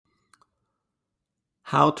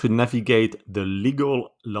How to navigate the legal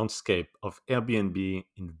landscape of Airbnb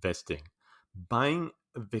investing. Buying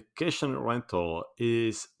a vacation rental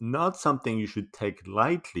is not something you should take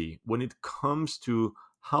lightly when it comes to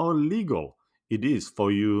how legal it is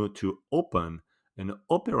for you to open and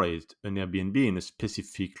operate an Airbnb in a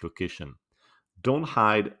specific location. Don't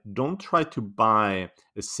hide, don't try to buy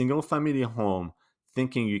a single family home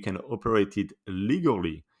thinking you can operate it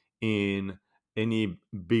legally in any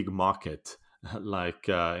big market like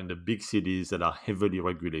in the big cities that are heavily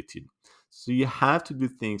regulated. So you have to do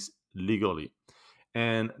things legally.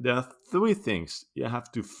 And there are three things you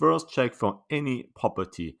have to first check for any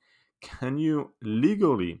property. Can you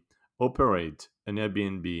legally operate an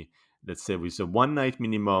Airbnb, let's say with a one night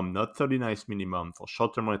minimum, not 30 nights minimum? For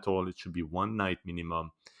short term rental, it should be one night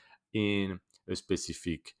minimum in a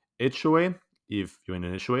specific HOA, if you're in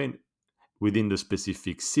an HOA, within the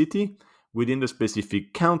specific city, within the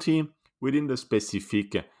specific county, within the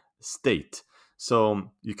specific state.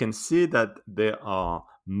 So you can see that there are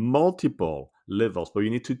multiple levels, but you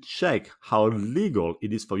need to check how legal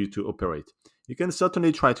it is for you to operate. You can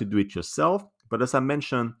certainly try to do it yourself, but as I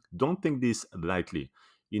mentioned, don't take this lightly.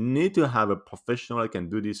 You need to have a professional that can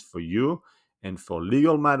do this for you. And for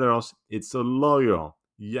legal matters, it's a lawyer.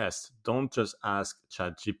 Yes, don't just ask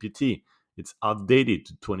ChatGPT. It's outdated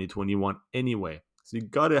to 2021 anyway. So you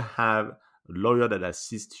gotta have a lawyer that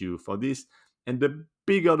assists you for this. And the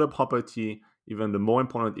bigger the property, even the more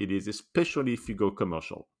important it is, especially if you go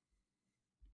commercial.